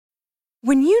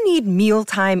When you need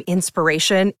mealtime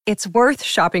inspiration, it's worth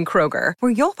shopping Kroger,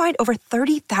 where you'll find over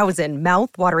 30,000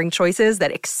 mouth-watering choices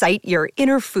that excite your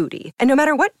inner foodie. And no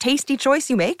matter what tasty choice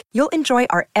you make, you'll enjoy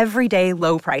our everyday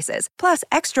low prices, plus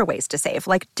extra ways to save,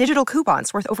 like digital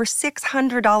coupons worth over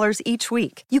 $600 each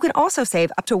week. You can also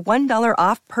save up to $1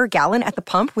 off per gallon at the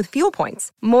pump with fuel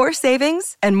points. More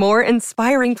savings and more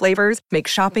inspiring flavors make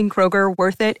shopping Kroger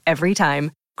worth it every time.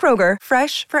 Kroger,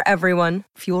 fresh for everyone.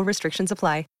 Fuel restrictions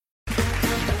apply.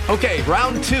 Okay,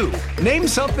 round two. Name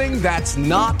something that's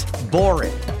not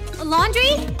boring. A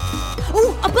laundry?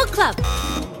 Ooh, a book club.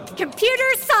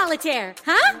 Computer solitaire,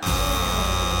 huh?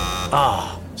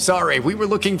 Ah, sorry, we were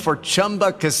looking for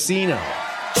Chumba Casino.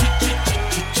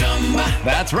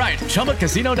 That's right,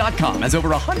 ChumbaCasino.com has over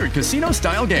 100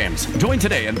 casino-style games. Join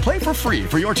today and play for free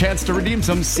for your chance to redeem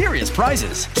some serious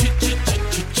prizes.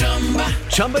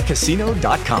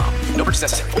 ChumbaCasino.com. No purchase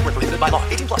necessary. Void where prohibited by law.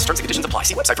 18+ terms and conditions apply.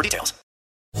 See website for details.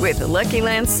 With the Lucky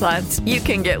Land Slots, you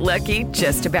can get lucky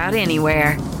just about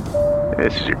anywhere.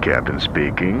 This is your captain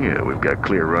speaking. We've got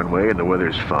clear runway and the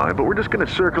weather's fine, but we're just going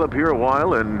to circle up here a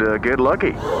while and get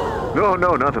lucky.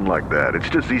 No, nothing like that. It's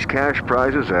just these cash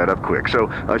prizes add up quick. So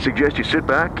I suggest you sit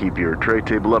back, keep your tray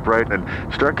table upright, and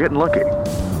start getting lucky.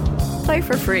 Play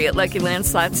for free at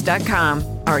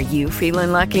LuckyLandSlots.com. Are you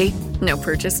feeling lucky? No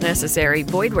purchase necessary.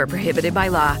 Void where prohibited by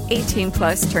law.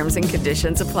 18+ terms and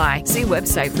conditions apply. See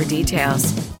website for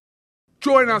details.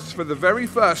 Join us for the very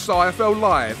first IFL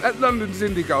Live at London's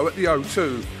Indigo at the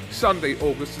O2, Sunday,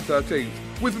 August the 13th,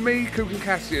 with me, Cook and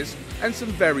Cassius, and some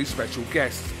very special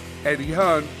guests. Eddie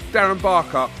Hearn, Darren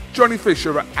Barker, Johnny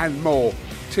Fisher, and more.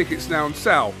 Tickets now on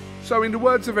sale. So in the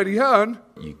words of Eddie Hearn,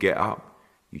 you get up,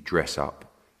 you dress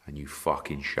up, and you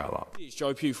fucking shut up. It's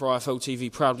Joe Pugh for IFL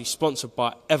TV, proudly sponsored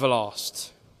by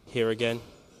Everlast. Here again.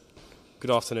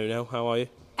 Good afternoon, Elle. How are you?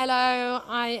 Hello,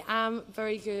 I am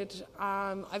very good.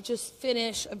 I've just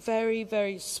finished a very,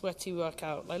 very sweaty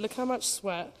workout. Like, look how much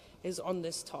sweat is on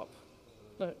this top.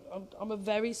 Look, I'm a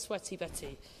very sweaty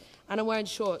Betty. And I'm wearing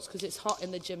shorts because it's hot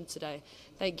in the gym today.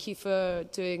 Thank you for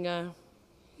doing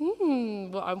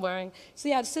what I'm wearing. So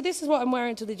this is what I'm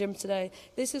wearing to the gym today.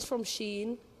 This is from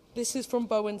Shein. This is from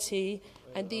Bow & T.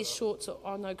 And these shorts are,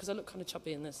 oh no, because I look kind of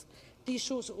chubby in this. These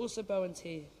shorts are also Bow &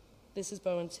 T. This is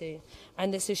Bow & T.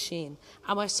 And this is Shein.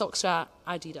 And my socks are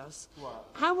Adidas. Right.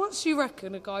 How much do you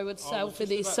reckon a guy would sell for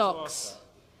these socks?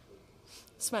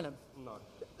 Smell them. No.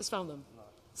 Smell them. No.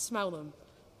 Smell them.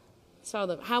 Smell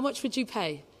them. How much would you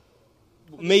pay?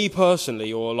 Me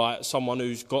personally, or like someone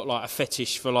who's got like a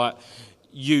fetish for like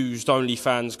used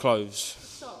OnlyFans clothes?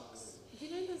 Socks.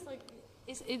 You know, there's like,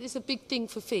 it's a big thing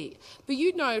for feet. But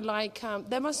you know, like,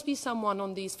 there must be someone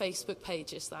on these Facebook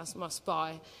pages that must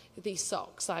buy these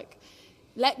socks. Like,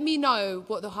 let me know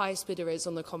what the highest bidder is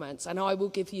on the comments, and I will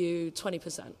give you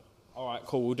 20%. All right,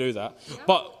 cool, we'll do that. Yeah.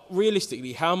 But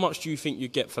realistically, how much do you think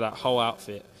you'd get for that whole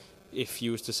outfit if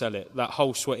you was to sell it, that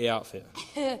whole sweaty outfit?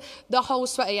 The whole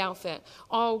sweaty outfit.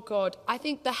 Oh, God. I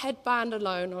think the headband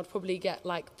alone I'd probably get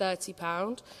like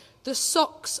 £30. The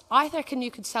socks, I reckon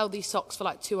you could sell these socks for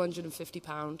like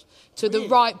 £250 to the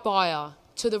right buyer.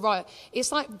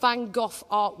 It's like Van Gogh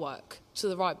artwork to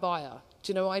the right buyer.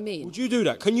 Do you know what I mean? Would you do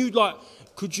that?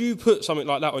 Could you put something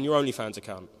like that on your OnlyFans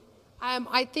account?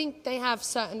 I think they have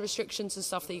certain restrictions and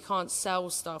stuff that you can't sell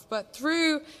stuff. But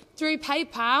through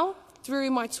PayPal,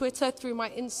 through my Twitter, through my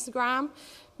Instagram,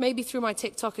 maybe through my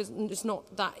TikTok, it's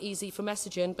not that easy for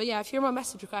messaging. But yeah, if you're on my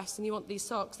message request and you want these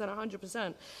socks, then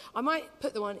 100%. I might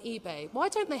put them on eBay. Why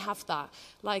don't they have that?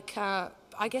 Like, I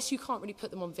guess you can't really put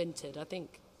them on Vinted. I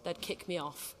think they'd kick me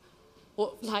off.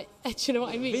 Or, like, do you know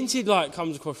what I mean? Vinted, like,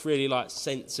 comes across really, like,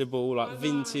 sensible, like,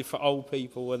 Vinted for old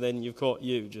people, and then you've got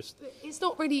you just... But it's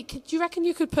not really... Do you reckon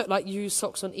you could put, like, used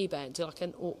socks on eBay and do, like,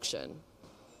 an auction?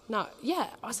 No, yeah.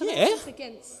 It's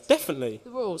against definitely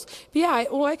the rules. But yeah,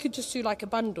 or I could just do, like, a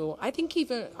bundle. I think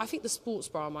the sports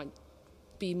bra might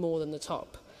be more than the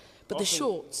top. But the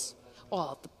shorts...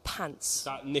 Oh, the pants.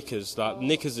 That knickers,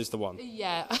 knickers is the one.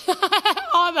 Yeah.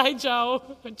 Are they, Joe?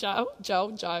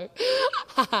 Joe.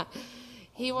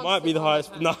 He wants might be the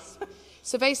highest. No.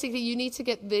 So basically, you need to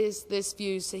get this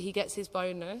view so he gets his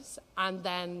bonus, and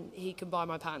then he can buy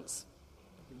my pants.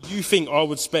 You think I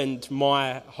would spend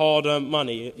my hard-earned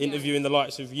money interviewing the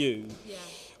likes of you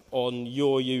on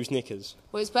your used knickers?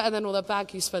 Well, it's better than all the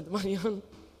bag you spent the money on.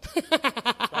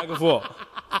 Bag of what?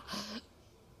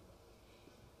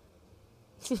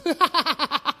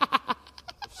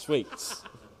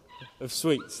 Of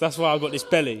sweets. That's why I've got this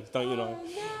belly, don't you know?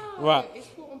 No. Right.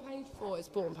 It's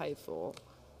bought and paid for.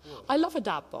 I love a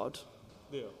dad bod.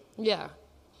 Yeah. Yeah.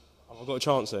 Have I got a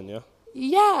chance then, yeah?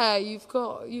 Yeah, you've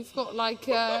got like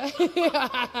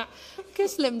a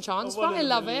slim chance, but I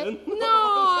love it.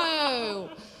 No,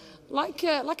 like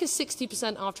a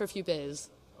 60% after a few beers.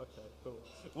 Okay, cool.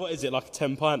 What is it, like a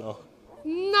 10-pinter?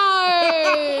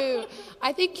 No,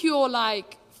 I think you're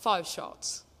like 5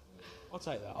 shots. I'll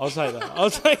take that.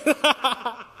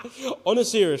 On a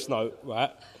serious note,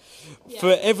 right? Yeah.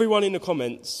 For everyone in the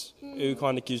comments who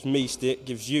kind of gives me stick,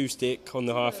 gives you stick on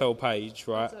the IFL page,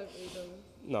 right?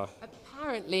 No.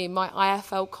 Apparently, my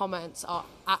IFL comments are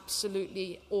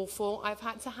absolutely awful. I've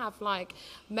had to have like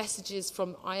messages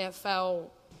from IFL,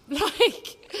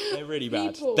 like they're really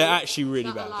bad. They're actually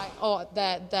really bad.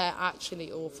 They're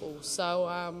actually awful.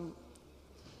 So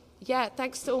yeah,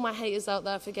 thanks to all my haters out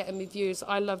there for getting me views.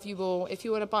 I love you all. If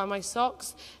you want to buy my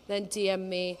socks, then DM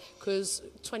me, because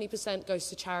 20% goes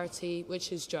to charity,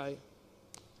 which is Joe.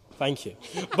 Thank you.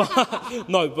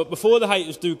 But before the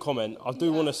haters do comment, I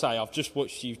do want to say I've just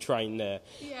watched you train there,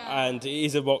 and it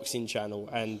is a boxing channel,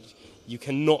 and you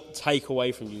cannot take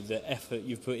away from you the effort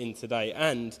you've put in today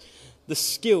and the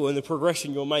skill and the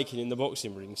progression you're making in the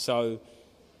boxing ring. So,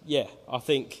 yeah, I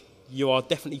think you are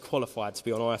definitely qualified to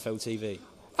be on IFL TV.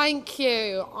 Thank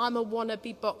you. I'm a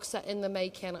wannabe boxer in the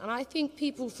making, and I think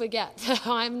people forget that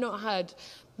I've not had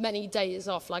many days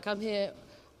off. Like, I'm here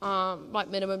like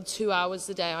minimum 2 hours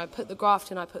a day. I put the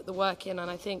graft in, I put the work in, and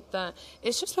I think that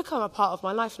it's just become a part of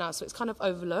my life now, so it's kind of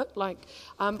overlooked. Like,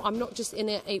 I'm not just in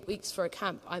it 8 weeks for a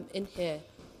camp, I'm in here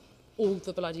all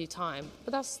the bloody time.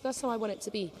 But that's how I want it to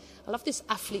be. I love this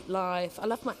athlete life, I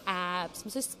love my abs,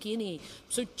 I'm so skinny, I'm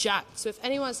so jacked. So if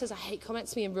anyone says I hate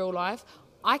comments me in real life,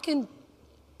 I can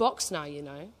box now, you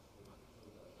know.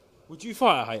 Would you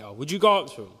fight a hater? Would you go up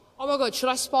to him? Oh my God, should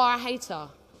I spar a hater?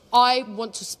 I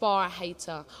want to spar a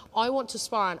hater. I want to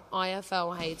spar an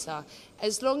IFL hater.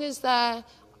 As long as they're,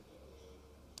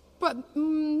 but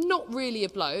not really a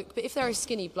bloke, but if they're a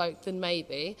skinny bloke, then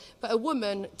maybe. But a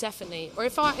woman, definitely. Or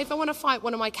if I want to fight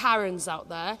one of my Karens out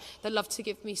there that love to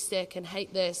give me stick and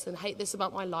hate this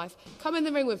about my life, come in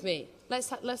the ring with me. Let's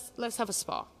have a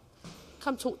spar.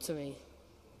 Come talk to me.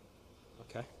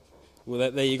 Okay.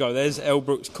 Well, there you go. There's Elle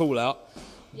Brooke's call out.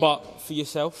 Yeah. But for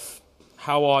yourself,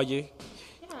 how are you?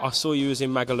 I saw you was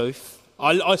in Magaluf.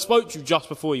 I spoke to you just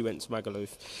before you went to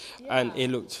Magaluf, and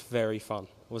it looked very fun.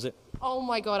 Was it? Oh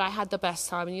my God, I had the best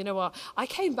time. And you know what? I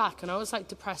came back and I was like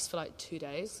depressed for like 2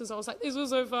 days because I was like, this was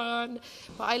so fun.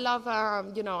 But I love,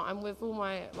 you know, I'm with all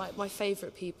my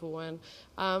favorite people, and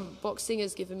boxing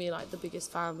has given me like the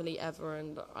biggest family ever,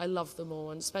 and I love them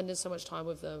all, and spending so much time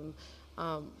with them.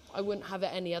 I wouldn't have it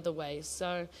any other way.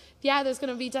 So yeah, there's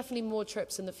going to be definitely more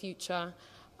trips in the future.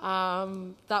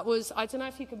 That was, I don't know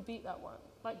if you can beat that one.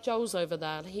 Like Joel's over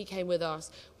there, he came with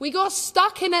us. We got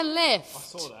stuck in a lift. I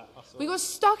saw that. We got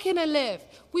stuck in a lift.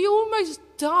 We almost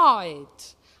died.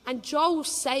 And Joel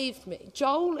saved me.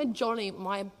 Joel and Johnny,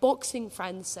 my boxing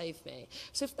friends, saved me.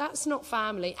 So if that's not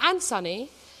family, and Sonny,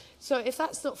 so if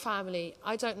that's not family,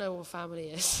 I don't know what family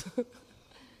is.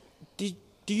 Do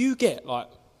you get like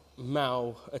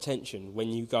male attention when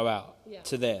you go out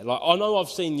to there? Like, I know I've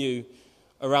seen you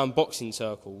around boxing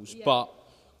circles, but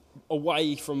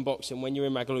away from boxing, when you're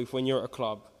in Magaluf, when you're at a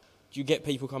club, do you get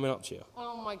people coming up to you?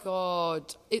 Oh my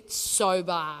God, it's so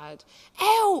bad.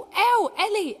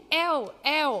 Ellie, Elle.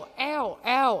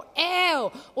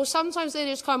 Or sometimes they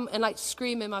just come and like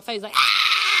scream in my face like,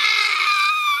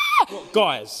 ah! What,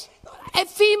 guys?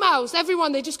 Females,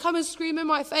 everyone, they just come and scream in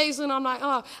my face, and I'm like,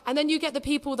 oh. And then you get the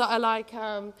people that are like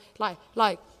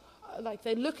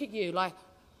they look at you like,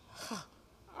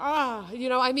 you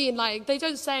know what I mean? Like, they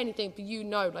don't say anything, but you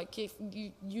know, like, if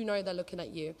you know they're looking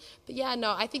at you. But yeah,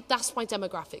 no, I think that's my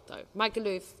demographic, though.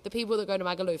 Magaluf, the people that go to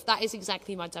Magaluf, that is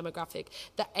exactly my demographic.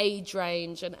 The age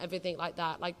range and everything like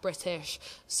that, like British.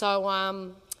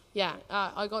 So, yeah,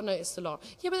 I got noticed a lot.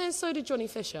 Yeah, but then so did Johnny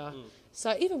Fisher.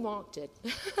 So even Mark did.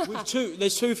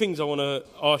 There's two things I want to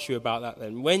ask you about that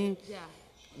then.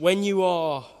 When you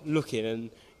are looking and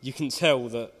you can tell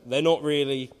that they're not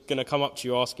really going to come up to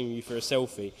you asking you for a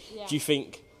selfie, do you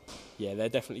think, yeah, they're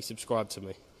definitely subscribed to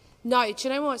me? No, do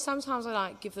you know what? Sometimes I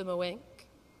like give them a wink.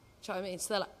 Do you know what I mean?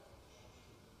 So they're like,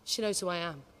 she knows who I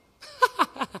am.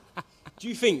 Do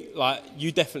you think, like,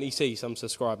 you definitely see some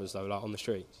subscribers, though, like, on the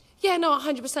streets? Yeah, no,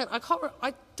 100%.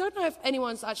 I don't know if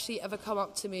anyone's actually ever come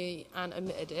up to me and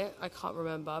admitted it. I can't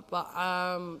remember. But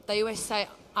they always say...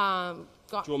 do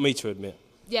you want me to admit?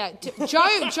 Yeah,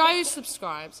 Joe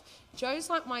subscribes. Joe's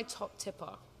like my top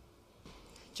tipper.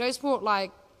 Joe's bought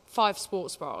like 5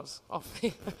 sports bras off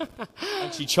me.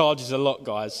 And she charges a lot,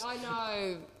 guys. I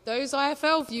know. Those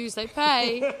IFL views, they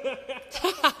pay.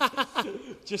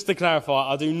 Just to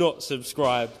clarify, I do not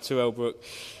subscribe to Elle Brooke.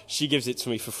 She gives it to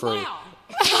me for free.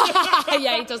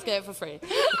 Yeah, he does get it for free.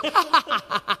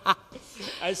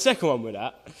 And second one with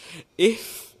that,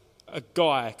 if a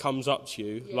guy comes up to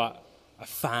you, like a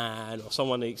fan or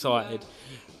someone excited,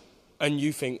 and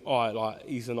you think, like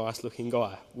he's a nice looking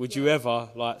guy, would you ever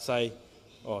like say,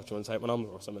 oh, do you want to take my number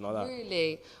or something like that?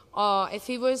 Really? Oh, if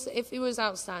he was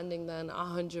outstanding, then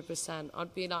 100%.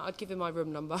 I'd give him my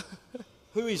room number.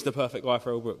 Who is the perfect guy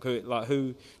for Elle Brooke?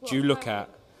 Who do you look at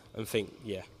and think,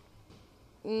 yeah?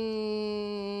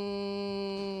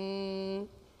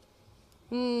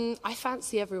 I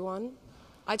fancy everyone.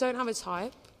 I don't have a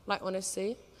type, like,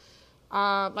 honestly.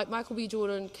 Like Michael B.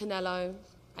 Jordan, Canelo,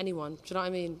 anyone. Do you know what I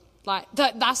mean? Like,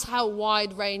 that's how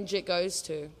wide range it goes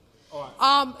to. All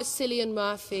right. Cillian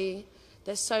Murphy.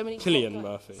 There's so many... Killian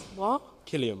Murphy. What?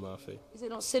 Killian Murphy. Is it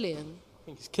not Cillian? I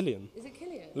think it's Killian. Is it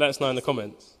Killian? Let us know in the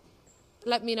comments.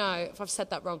 Let me know if I've said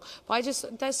that wrong. But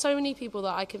there's so many people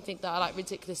that I can think that are, like,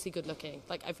 ridiculously good looking.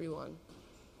 Like, everyone.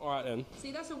 All right, then.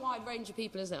 See, that's a wide range of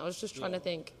people, isn't it? I was just trying to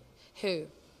think. Who?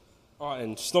 All right,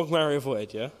 then. Snog, marry,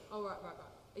 avoid, yeah? Oh, right.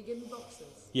 Are you giving me boxes?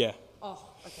 Yeah. Oh,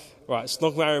 okay. Right,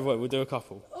 snog, marry, avoid. We'll do a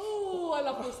couple. Oh, I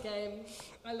love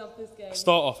this game.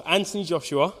 Start off. Anthony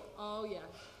Joshua. Oh, yeah.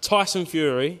 Tyson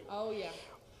Fury. Oh, yeah.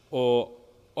 Or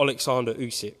Alexander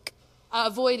Usyk.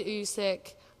 Avoid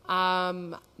Usyk.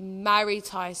 Marry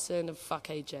Tyson and fuck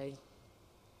AJ.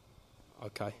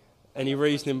 Okay. Any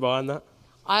reasoning behind that?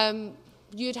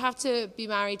 You'd have to be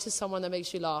married to someone that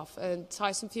makes you laugh, and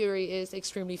Tyson Fury is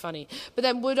extremely funny. But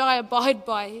then would I abide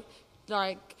by,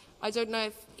 like, I don't know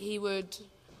if he would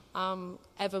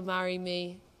ever marry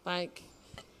me, like,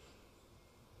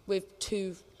 with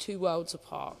two worlds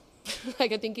apart.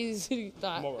 Like, I think he's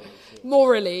like,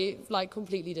 morally, like,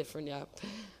 completely different, yeah.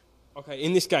 Okay,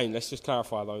 in this game, let's just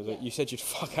clarify, though, that you said you'd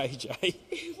fuck AJ.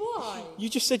 Why? You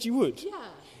just said you would. Yeah.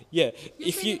 Yeah.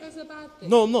 You're saying it was a bad thing?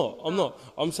 No, I'm not.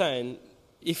 I'm saying,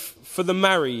 if for the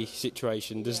marry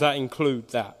situation, does that include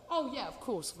that? Oh, yeah, of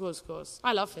course.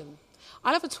 I love him.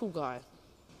 I love a tall guy.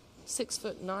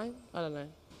 6'9". I don't know.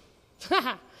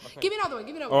 Okay. Give me another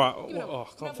one. All right. I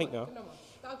can't think now.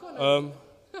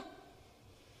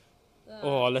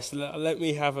 Let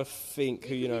me have a think.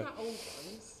 Who you know?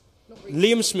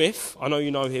 Really. Liam Smith. I know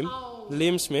you know him. Oh,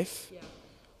 Liam Smith. Yeah.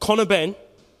 Conor Ben.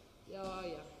 Oh,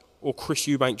 yeah. Or Chris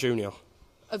Eubank Jr.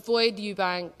 Avoid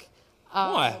Eubank.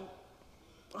 Why?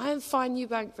 I find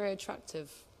Eubank very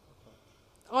attractive.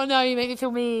 Oh no, you make me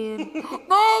feel mean.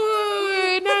 No,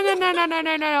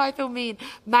 I feel mean.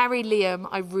 Marry Liam.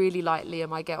 I really like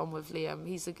Liam. I get on with Liam.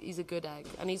 He's a good egg.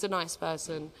 And he's a nice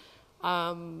person.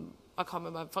 I can't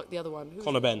remember. Fuck the other one.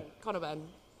 Conor Ben.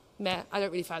 Meh. I don't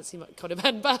really fancy Conor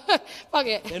Ben, but fuck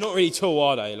it. They're not really tall,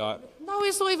 are they? Like. No,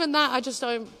 it's not even that. I just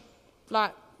don't,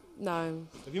 like, no.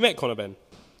 Have you met Conor Ben?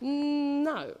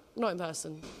 No, not in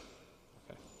person.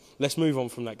 Okay. Let's move on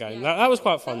from that game. Yeah. That was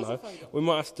quite fun, though. We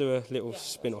might have to do a little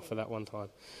spin-off for that one time.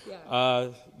 Yeah.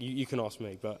 You can ask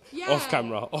me, but off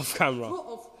camera.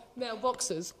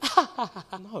 Mailboxers.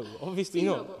 No, obviously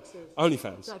not. Boxers.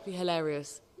 OnlyFans. That'd be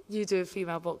hilarious. You do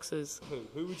female boxers.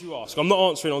 Who would you ask? I'm not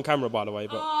answering on camera, by the way.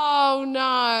 But Oh,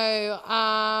 no.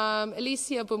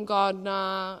 Alicia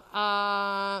Baumgardner,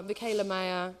 Michaela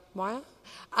Meyer.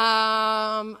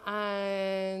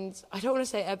 And I don't want to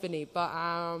say Ebony, but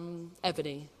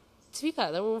Ebony. To be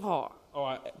fair, they're all hot. All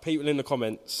right, people in the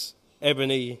comments,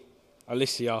 Ebony,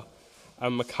 Alicia,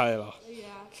 and Michaela. Yeah.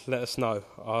 Let us know.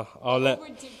 They're all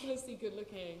ridiculously good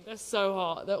looking. They're so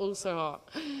hot. They're all so hot.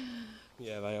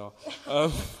 Yeah, they are.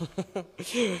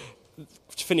 To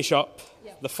finish up,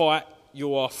 the fight,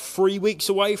 you are 3 weeks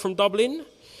away from Dublin.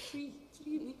 3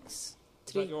 weeks.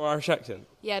 Is that your Irish accent?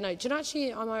 Yeah, no. Do you know,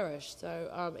 actually, I'm Irish,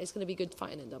 so it's going to be good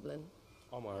fighting in Dublin.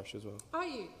 I'm Irish as well. Are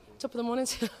you? Top of the morning.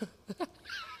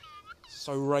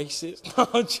 So racist. No,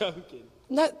 I'm joking.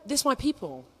 No, this is my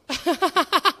people. I'm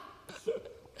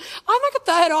like a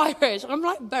third Irish. I'm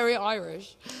like very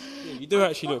Irish. Yeah, you do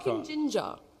actually look like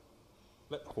ginger.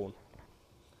 Leprechaun.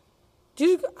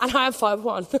 And I am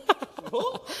 5'1".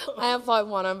 What? I am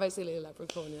 5'1". I'm basically a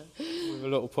leprechaun, yeah. With a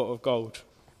little pot of gold.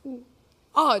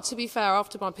 Oh, to be fair,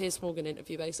 after my Piers Morgan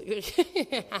interview, basically.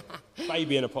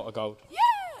 Baby in a pot of gold. Yeah,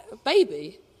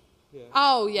 baby. Yeah.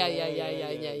 Oh, yeah.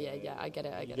 I get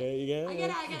it. I get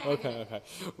it. Okay.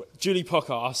 Julie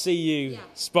Pocker, I see you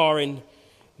sparring,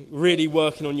 really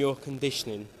working on your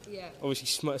conditioning. Yeah. Obviously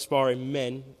sparring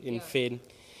men in Finn.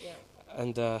 Yeah.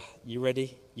 And you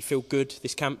ready? You feel good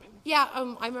this camp? Yeah,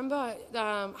 I remember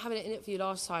having an interview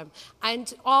last time,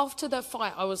 and after the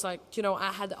fight, I was like, you know,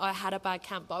 I had a bad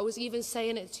camp, but I was even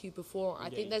saying it to you before. I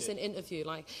think there's an interview,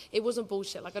 like, it wasn't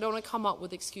bullshit. Like, I don't want to come up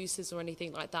with excuses or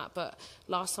anything like that, but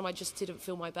last time I just didn't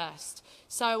feel my best.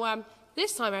 So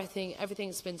this time, I think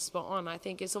everything's been spot on. I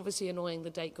think it's obviously annoying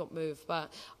the date got moved,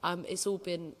 but it's all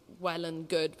been well and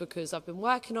good because I've been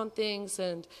working on things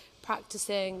and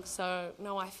practicing. So,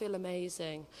 no, I feel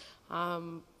amazing.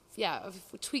 Yeah,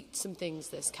 I've tweaked some things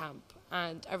this camp,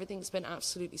 and everything's been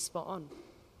absolutely spot on.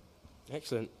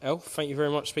 Excellent. Elle, thank you very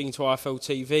much for speaking to IFL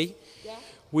TV. Yeah.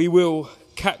 We will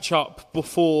catch up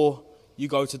before you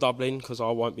go to Dublin, because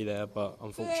I won't be there, but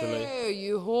unfortunately... Hey,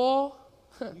 you whore.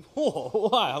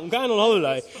 Whore? Why? I'm going on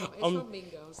holiday. It's from Mean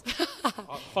Girls.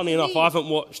 Funny enough, I haven't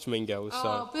watched Mean Girls, so...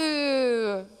 Oh,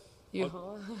 boo! You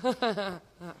whore.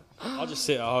 I'll just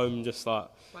sit at home just like...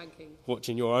 Wanking.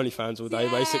 Watching your OnlyFans all day,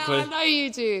 basically. I know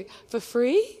you do. For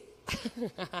free?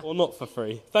 Or not for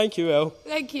free. Thank you, Elle.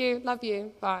 Thank you. Love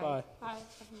you. Bye. Bye. Bye.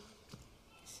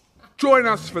 Join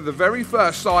us for the very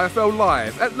first IFL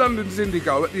Live at London's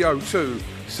Indigo at the O2,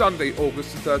 Sunday,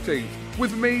 August the 13th,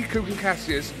 with me, Cook and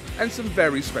Cassius, and some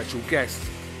very special guests.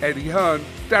 Eddie Hearn,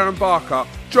 Darren Barker,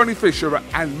 Johnny Fisher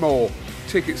and more.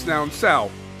 Tickets now on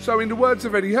sale. So in the words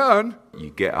of Eddie Hearn... You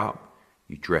get up,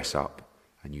 you dress up,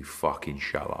 and you fucking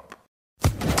show up.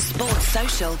 Sports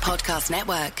Social Podcast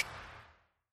Network.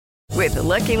 With the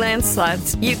Lucky Land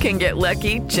Slots, you can get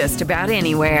lucky just about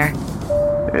anywhere.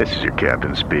 This is your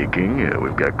captain speaking.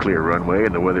 We've got clear runway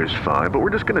and the weather's fine, but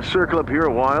we're just going to circle up here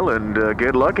a while and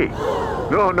get lucky.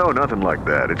 No, nothing like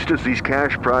that. It's just these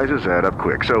cash prizes add up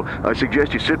quick. So I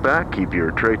suggest you sit back, keep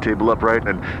your tray table upright,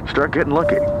 and start getting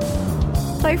lucky.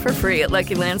 Play for free at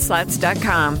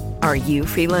LuckyLandSlots.com. Are you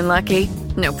feeling lucky?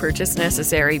 No purchase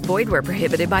necessary. Void where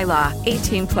prohibited by law.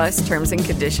 18+ terms and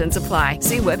conditions apply.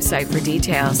 See website for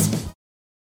details.